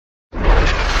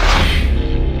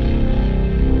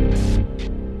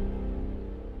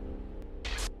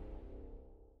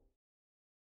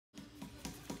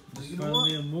You know what?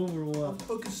 Finally a move or what? I'm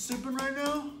fucking sipping right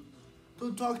now.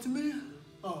 Don't talk to me.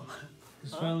 Oh.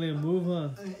 It's finally a move, huh?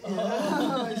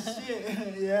 Yeah.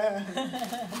 Shit. Yeah.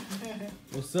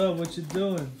 What's up? What you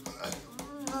doing?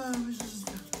 I'm just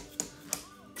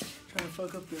trying to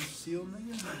fuck up the seal,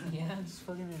 nigga. Yeah, just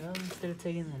fucking it up instead of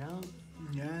taking it out.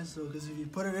 Yeah, so because if you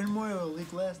put it in more, it'll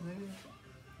leak less, nigga.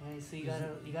 Yeah, so you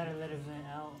gotta let it vent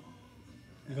out.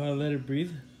 You gotta let it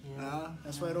breathe? Yeah. Nah,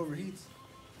 that's why it overheats.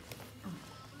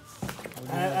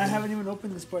 What I haven't even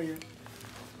opened this part yet.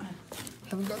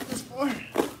 Haven't got this far.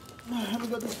 I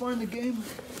haven't got this far in the game.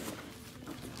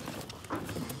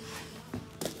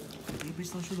 Can you please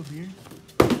don't show the beer?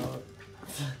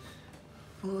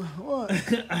 What?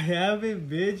 I haven't,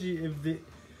 bitch. If the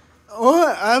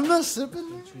What? I'm not sipping.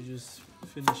 Bitch, we just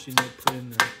finishing up putting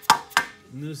the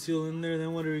new seal in there.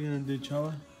 Then what are we gonna do,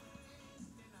 Chava?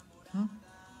 Huh?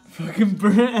 Fucking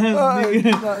burnt ass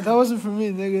nigga. That wasn't for me,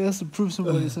 nigga. That's to prove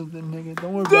somebody something, nigga.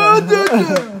 Don't worry about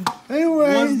it.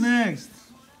 Anyways. What's next?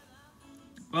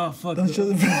 Oh fuck. Don't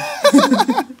show the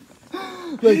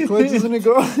Like clutch isn't it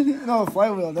go? No,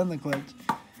 flywheel, then the clutch.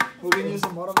 We're gonna use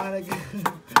some automatic.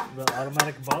 The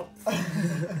automatic bolt?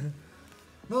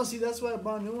 No, see that's why I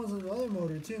bought new ones on the other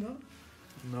motor too, no?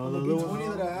 No, the the other B20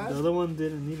 one. that I had? The other one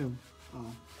didn't need them.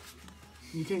 Oh.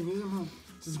 You can't use them, huh?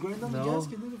 Just grind on the No.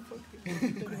 gasket, nigga. Fuck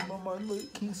it. Mama,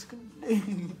 look, King's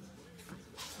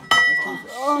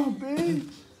Oh, bitch.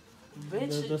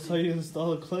 Bitch. That's how you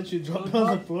install a clutch. You drop it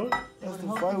on the floor. That's the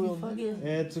flywheel.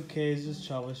 Yeah, it's okay. It's just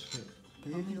Chava shit.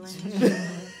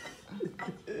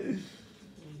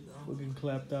 Fucking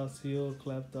clapped out seal,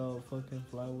 clapped out fucking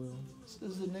flywheel.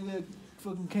 This is a nigga that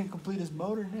fucking can't complete his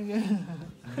motor, nigga.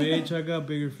 Bitch, I got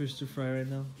bigger fish to fry right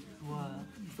now. What?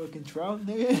 Fucking trout,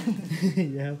 nigga.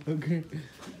 Yeah, fucker.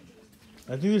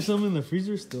 I think there's some in the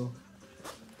freezer still.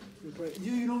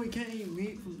 You know we can't eat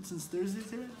meat since Thursday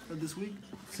today? Or this week?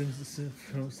 Since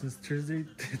Thursday.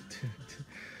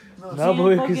 No, No, but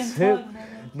we could sip.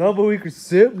 No, but we could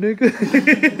sip, nigga.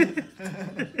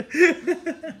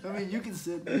 I mean, you can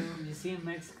sip, you know. You see in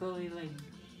Mexico, they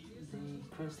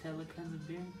crushed hella cans of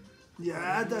beer.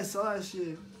 Yeah, I saw that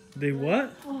shit. They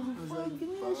what? Oh, I was like, give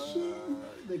me that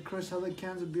shit. they crushed hella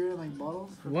cans of beer in like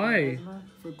bottles. Why?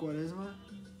 For Quaresma.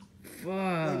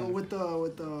 Fuck. Like with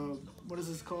the what is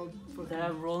this called? Fucking,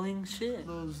 That rolling shit.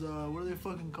 those what are they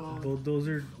fucking called?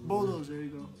 Bulldozer. Bulldozer. There you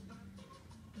go.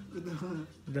 With the,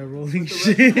 That rolling with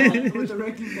the shit. wrecking ball, with the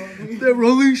wrecking ball, nigga. That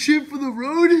rolling shit for the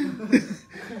road.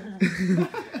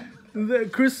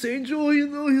 That Chris Angel, you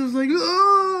know, he was like,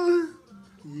 oh.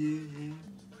 Yeah.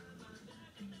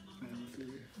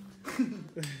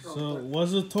 So,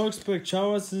 what's the torque spec,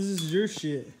 Chava, since this is your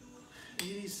shit?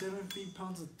 87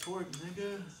 feet-pounds of torque,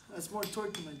 nigga. That's more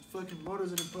torque than my fucking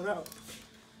motor's gonna put out.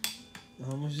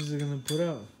 How much is it gonna put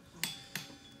out?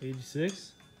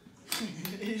 86?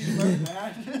 85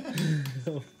 bad.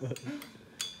 Oh, fuck.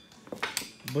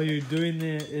 But you're doing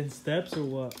it in steps or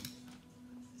what?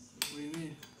 What do you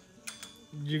mean?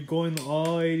 You're going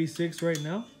all 86 right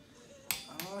now?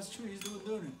 Oh, that's true. He's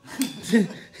doing it.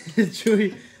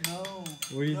 Chewy, No.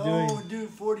 what are you No, doing? we're doing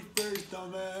 41st,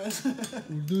 dumbass.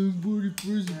 We're doing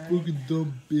 41st, you fucking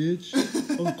dumb bitch.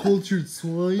 Uncultured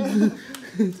swine.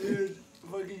 Dude,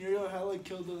 fucking you're hella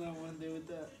killed on that one day with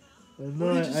that. No,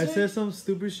 What did you I say? said some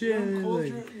stupid shit and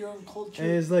You're uncultured.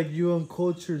 it's like you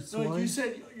uncultured swine. No, you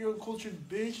said you're uncultured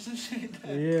bitch or some shit like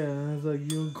that. Yeah, and I was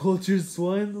like, you uncultured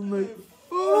swine? I'm like,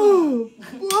 Oh,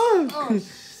 fuck! oh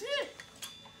shit!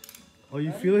 Oh,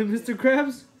 you feel it, Mr.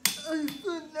 Krabs?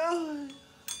 No,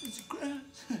 it's a crap.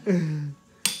 Dude,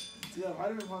 I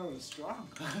didn't know I was strong.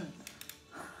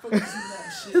 Fucking seen that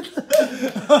shit.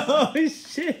 Oh,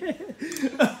 shit!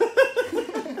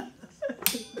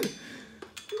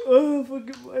 Oh,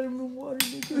 fucking vitamin water,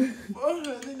 nigga. Oh,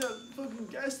 I think that fucking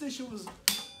gas station was.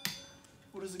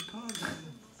 What is it called?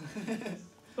 It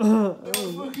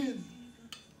was fucking.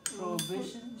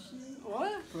 Prohibition shit?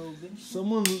 What? Prohibition?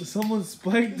 Someone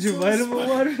spiked your vitamin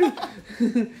water?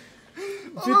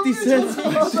 50 cents.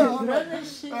 Hold on. That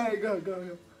shit. Alright,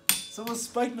 go. Someone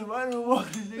spiked my vitamin water,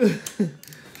 nigga.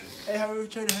 Hey, have you ever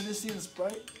tried Hennessy and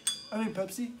Sprite? I mean,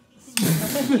 Pepsi?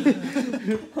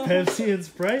 Pepsi and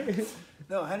Sprite?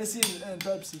 No, Hennessy and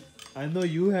Pepsi. I know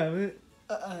you haven't.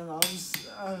 I don't know,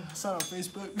 I saw it on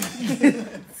Facebook.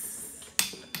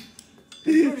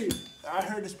 I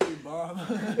heard it's pretty bomb.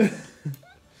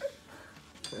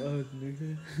 Oh,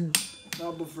 nigga.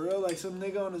 No, but for real, like some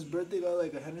nigga on his birthday got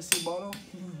like a Hennessy bottle.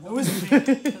 It was me.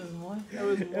 It was more.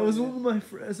 It was one of my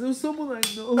friends. It was someone I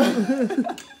know.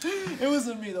 It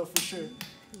wasn't me though, for sure.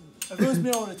 If it was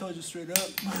me, I would have told you straight up.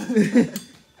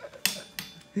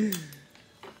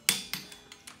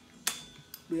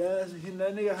 But yeah,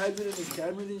 that nigga hides it in his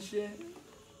cabinet and shit.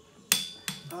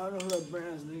 I don't know who that brand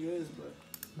ass nigga is, but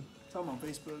it's on my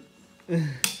Facebook.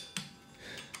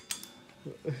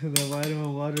 The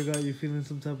vitamin water got you feeling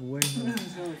some type of way, huh?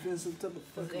 Feeling some type of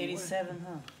It was fucking 87,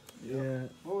 huh? Yeah.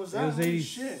 What was that? It was 80. Holy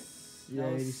shit. Yeah,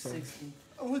 That was 87. 60.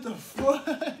 Oh, what the fuck?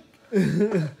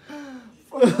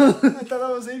 I thought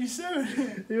that was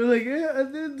 87. You were like, yeah, I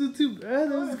didn't do too bad.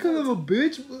 I was kind of a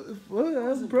bitch, but fuck,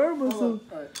 I'm proud of myself.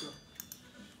 Alright, go.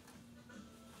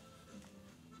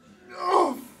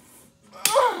 Oh,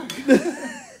 fuck!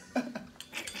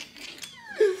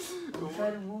 Try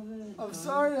to move it. I'm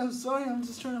sorry, I'm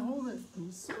just trying to hold it.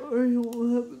 I'm sorry, it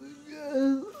won't happen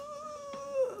again.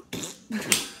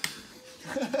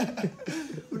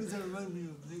 What does that remind me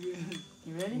of, nigga?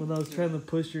 You ready? When I was trying to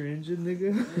push your engine,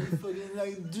 nigga. Fucking,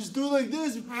 like, just do it like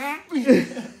this.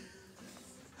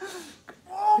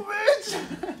 Oh, bitch!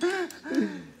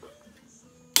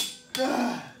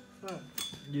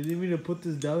 You need me to put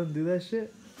this down and do that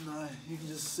shit? Nah, you can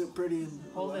just sit pretty and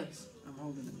Hold relax. I'm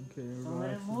holding it. Okay, Don't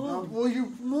let it relax. move. Well,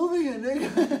 you're moving it,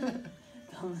 nigga.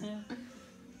 Don't let it.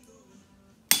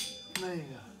 There you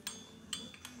go.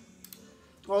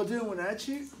 Oh, dude, when I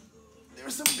cheat, there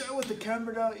was some guy with the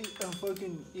camera out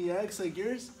fucking EX like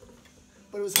yours,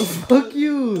 but it was Fuck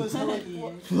you! It was hella,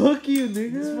 Fuck you,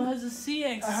 This one nigga! has a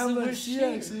CX. I have a Super CX,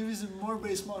 shit. so he was a more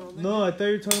base model. Nigga. No, I thought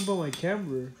you were talking about my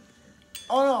camera.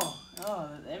 Oh no. Oh,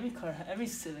 every car, every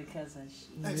Civic has that shit.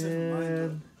 Except for mine, Man. though.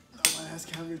 No, mine has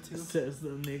camera too. Says the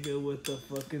nigga with the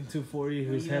fucking 240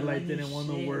 whose You headlight align didn't your want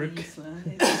to shit work. when you slam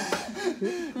it.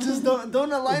 Just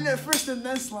don't align it first and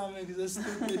then slam it, because that's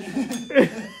stupid.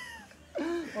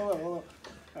 Hold on. Alright, go.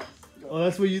 Oh,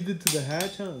 that's what you did to the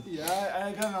hatch, huh? Yeah,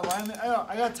 I got an alignment.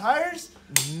 I got tires.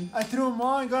 Mm-hmm. I threw them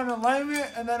on, got an alignment,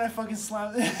 and then I fucking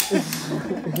slammed it.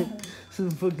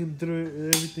 Fucking threw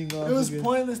everything off. It was again.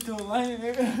 pointless to align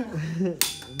it.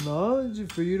 No,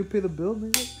 for you to pay the bill,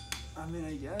 nigga. I mean,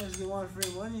 I guess they want free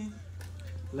money.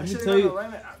 Let I me should've tell got an you.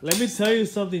 alignment. Let me tell you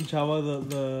something, Chava.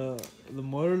 The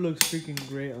motor looks freaking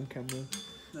great on camera.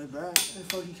 Not bad. I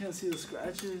fucking can't see the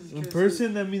scratches. In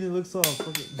person, I mean, it looks all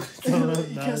fucking.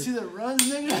 You can't see the runs,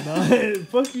 nigga. Nah,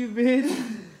 fuck you, bitch.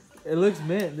 It looks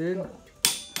mint, dude.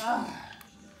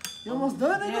 You almost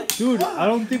done, nigga? Dude, I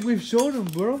don't think we've shown him,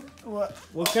 bro. What?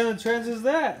 What kind of trans is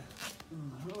that?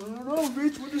 I don't know,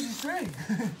 bitch. What does it say?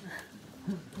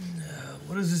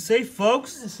 What does it say,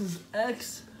 folks? This is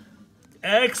X.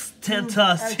 X10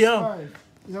 X5.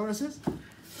 Is that what it says?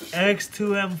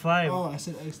 X2M5. Oh, I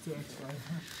said X2, X5.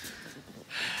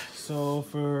 So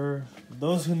for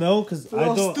those who know, because I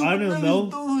don't know.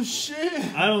 Oh shit.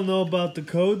 I don't know about the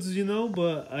codes, you know,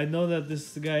 but I know that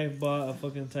this guy bought a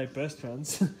fucking Type S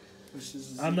trans.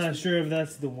 I'm not sure if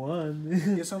that's the one.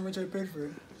 Guess how much I paid for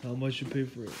it? How much you pay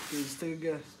for it? Just take a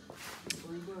guess.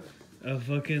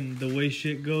 Fucking the way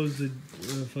shit goes,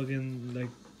 fucking like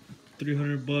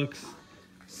 $300.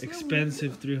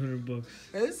 Expensive $300.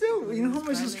 Is it? You know how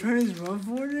much this trannies run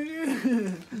for,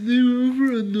 nigga? They run for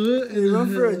a nut. They run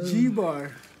for a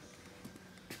G-bar.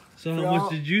 So how much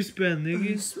did you spend,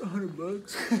 nigga? $100.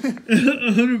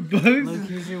 $100? Look,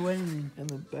 here's your wedding ring.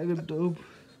 And a bag of dope.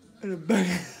 In a bag.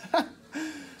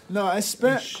 No, I Oh,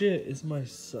 spent. shit, it's my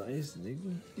size,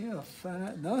 nigga. You're a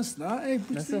fat. No, it's not. Hey,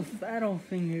 That's a fat old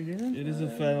finger, dude. It is a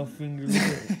fat old finger.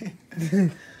 Look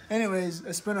at Anyways,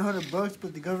 I spent $100,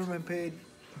 but the government paid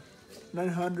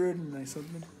 900 and like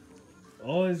something.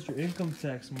 Oh, it's your income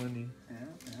tax money.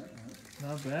 Yeah.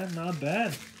 Not bad, not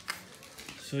bad.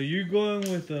 So you're going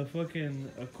with a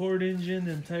fucking Accord engine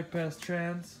and Type S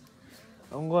trans.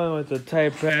 I'm going with a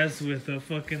Type S with a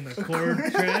fucking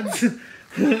Accord trans.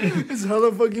 It's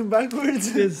hella fucking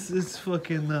backwards. It's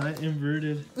fucking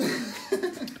inverted.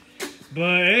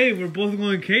 But hey, we're both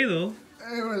going K though.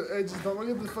 Anyway, I just don't look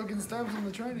at the fucking stamps on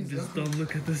the trannies. Just don't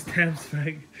look at the stamps,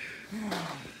 Frank.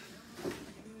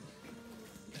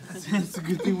 It's a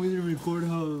good thing we didn't record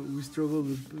how we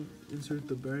struggled to insert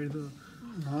the berry though.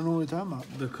 I don't know what you're talking about.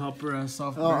 The copper ass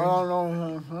soft Oh, berry. I don't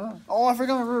know. Huh? Oh, I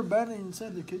forgot my rubber band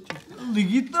inside the kitchen.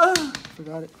 Liguita!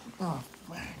 Forgot it. Oh,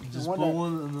 man. Just pull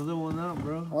another one out,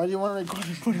 bro. Why do you want to record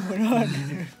me putting one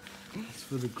on? It's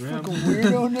for the gram. Fucking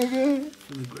weirdo, nigga.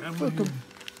 For the gram. Fucking.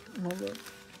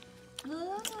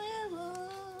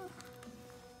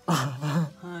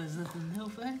 Is that the new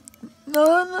thing?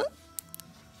 No.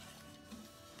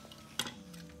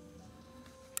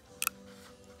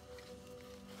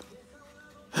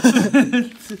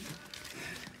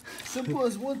 Simple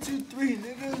as 1, 2, 3,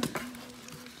 nigga.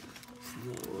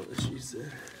 No, what she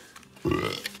said. I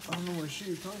don't know what shit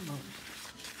you're talking about.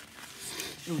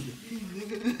 It was the E,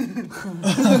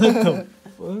 nigga.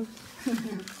 What?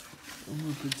 I'm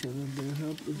gonna pretend I'm gonna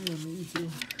help you. Yeah, me too.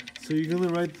 So you're gonna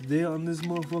write the date on this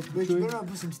motherfucker? Bitch, you too? better not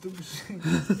put some stupid shit.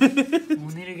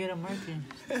 We need to get a marker.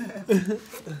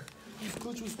 This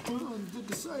coach was put on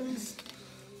Dickacitis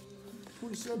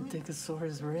 27.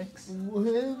 Dickosaurus Rex.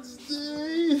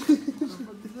 Wednesday.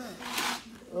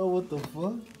 Oh, what the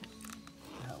fuck?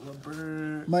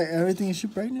 My everything, is she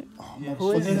pregnant? Oh, Yeah,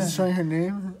 who is she that? is. Trying her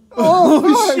name.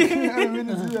 Oh, shit! I didn't mean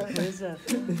to do that. What is that?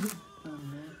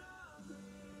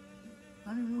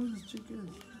 I don't even know who this chick is.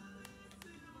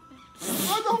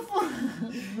 What the fuck?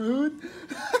 Rude.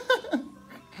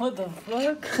 What the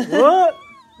fuck? What?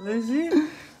 Let's see.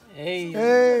 Hey.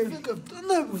 Hey, I think I've done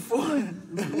that before. I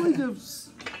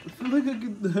feel like I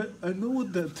can. I know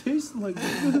what that tastes like.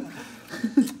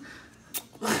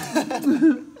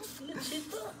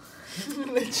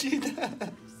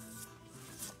 Lechita.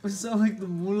 I sound like the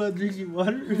mullah drinking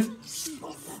water.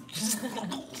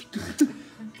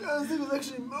 That thing was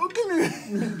actually milking her.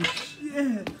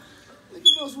 Yeah. He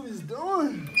knows what he's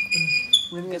doing.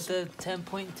 We're gonna get the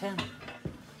 10.10.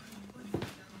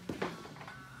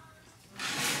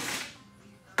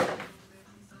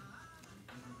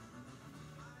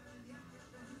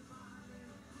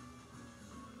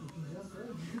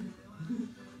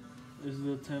 This is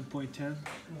the 10.10.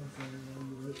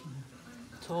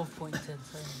 12.10,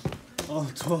 sorry. Oh,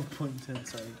 12.10,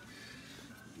 sorry.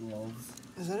 Lol.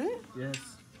 Is that it? Yes.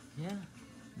 Yeah.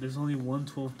 There's only one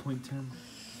 12.10.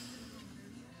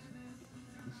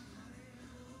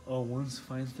 Oh, one's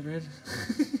fine thread.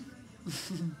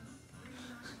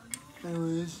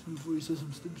 Anyways, before you say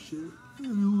some stupid shit.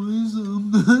 Anyways,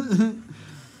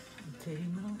 Titty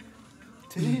milk?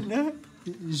 Titty nut?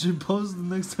 you should post the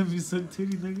next time you suck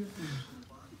titty, nigga.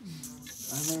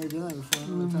 I've never done that before. I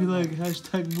don't know It'll what be you're like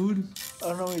talking hashtag mood. about. I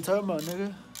don't know what you're talking about,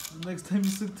 nigga. The next time you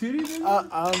suck titty, nigga.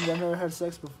 I've never had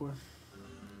sex before.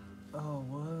 Oh,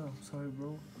 wow. Sorry,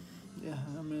 bro. Yeah,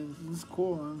 I mean, it's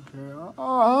cool. I don't care.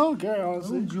 I don't care,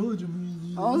 honestly. Don't judge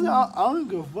me. Honestly, I don't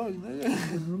give a fuck, nigga.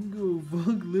 I don't give a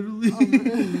fuck, literally.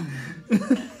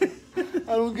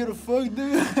 I don't give a fuck,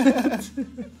 nigga.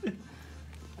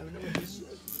 I've never had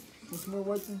sex. What's more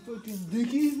white than fucking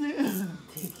dickies, nigga?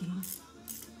 Dickies?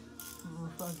 Oh,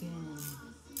 fucking.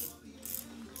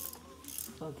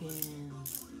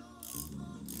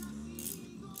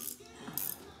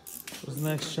 What's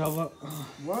next, Shava?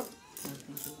 What?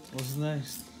 What's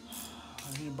next?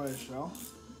 I need to buy a shell.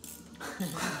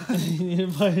 You need to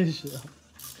buy a shell.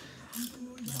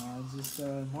 Nah, just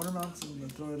motor mounts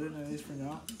and throw it in at least for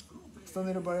now. Still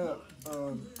need to buy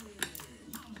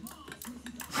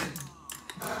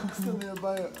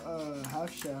a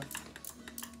half shaft,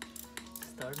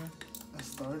 Starter? a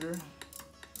starter,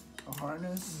 a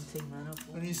harness, Intake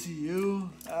manifold? an ECU,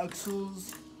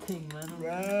 axles, Intake manifold?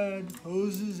 rad,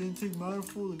 hoses, intake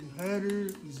manifold, header,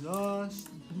 exhaust,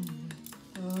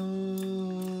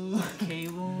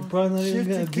 Cable? Probably not even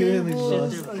shifter gonna do an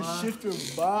cables, exhaust. a shifter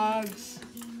box,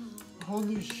 a whole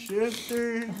new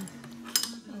shifter.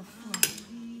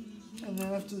 And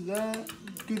then after that,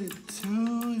 get it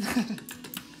tuned.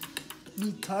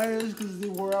 New tires because they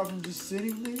wore out from just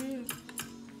sitting there.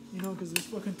 You know, because there's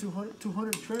fucking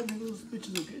 200 tread, nigga. Those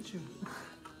bitches will get you.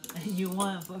 You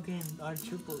want fucking our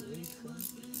triple A, so.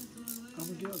 I'm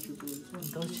gonna get out triple A.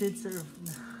 Those shits are.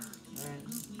 Alright.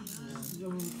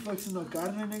 I'm flexing the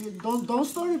garden, nigga. Don't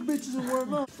start it, bitches, and wear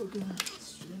them out. Fucking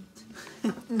stripped.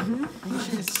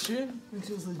 She's stripped. And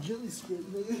she was legitly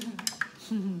stripped, nigga.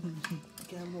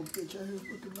 Can't have no bitch out here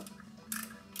fucking up.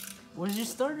 Where's your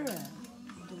starter at?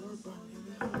 Don't worry about it,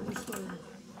 nigga. This starter.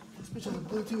 This bitch has a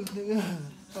Bluetooth, nigga.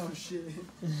 Oh, shit.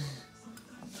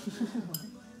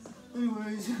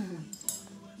 Anyways.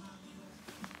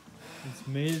 It's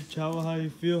made. Chava, how you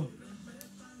feel?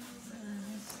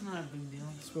 It's not a big deal.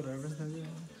 It's whatever, nigga.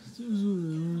 It's just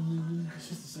whatever, nigga. It's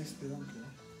just a 6-speed, I don't care.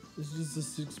 It's just a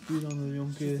 6-speed on the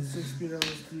It's Yonke. just a 6-speed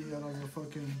LSD out of a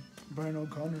fucking Brian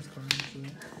O'Connor's car and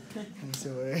shit. And so,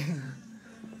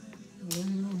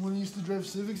 when I used to drive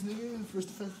Civics, nigga, first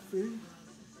to Fast and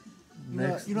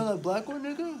Furious. You know that black one,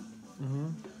 nigga?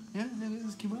 Yeah, nigga,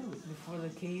 this came out of it. Before the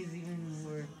K's even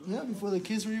were. Yeah, before the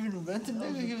kids were even invented,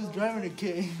 nigga, he was driving a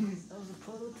K. That was a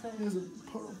prototype. He was a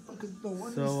proto fucking no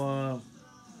wonder. So,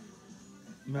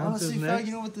 Mounts is honestly, fact, next.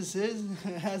 you know what this is?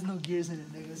 It has no gears in it,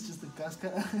 nigga. It's just a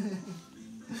cascara.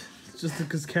 It's just a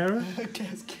cascara?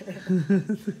 Cascara.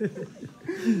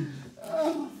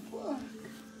 Oh, fuck.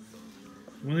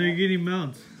 When are you getting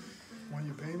mounts? When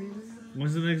you pay me, nigga?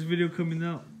 When's the next video coming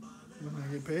out? When I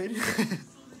get paid?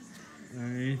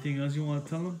 Anything else you want to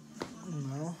tell them?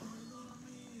 No.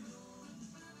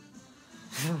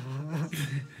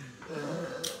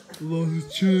 Law has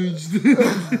changed.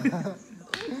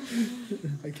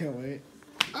 can't wait.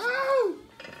 Ow!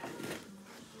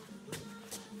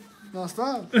 No,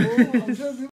 stop. Oh, I'm trying to be